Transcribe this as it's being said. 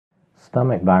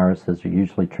Stomach viruses are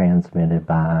usually transmitted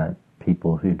by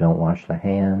people who don't wash their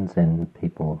hands and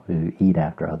people who eat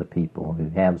after other people who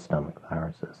have stomach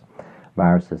viruses.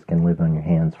 Viruses can live on your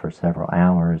hands for several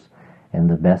hours, and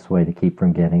the best way to keep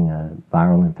from getting a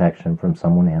viral infection from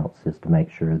someone else is to make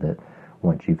sure that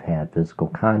once you've had physical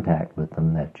contact with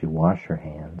them that you wash your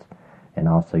hands, and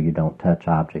also you don't touch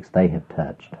objects they have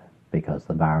touched, because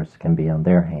the virus can be on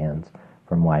their hands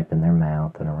from wiping their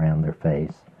mouth and around their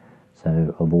face.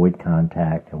 So avoid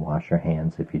contact and wash your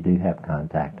hands if you do have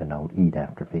contact, and don't eat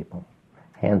after people.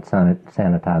 Hand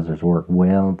sanitizers work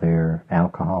well. They're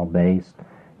alcohol-based.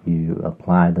 You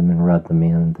apply them and rub them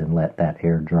in, then let that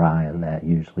air dry, and that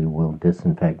usually will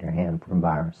disinfect your hand from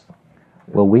virus.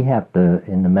 Well, we have to,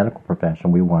 in the medical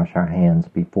profession, we wash our hands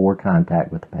before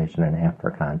contact with the patient and after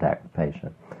contact with the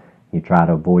patient. You try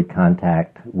to avoid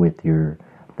contact with your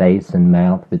face and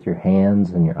mouth with your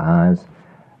hands and your eyes,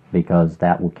 because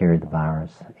that will carry the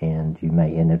virus, and you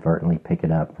may inadvertently pick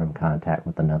it up from contact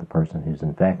with another person who's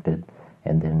infected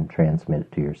and then transmit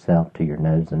it to yourself, to your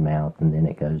nose and mouth, and then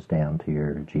it goes down to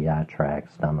your GI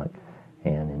tract, stomach,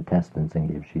 and intestines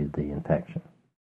and gives you the infection.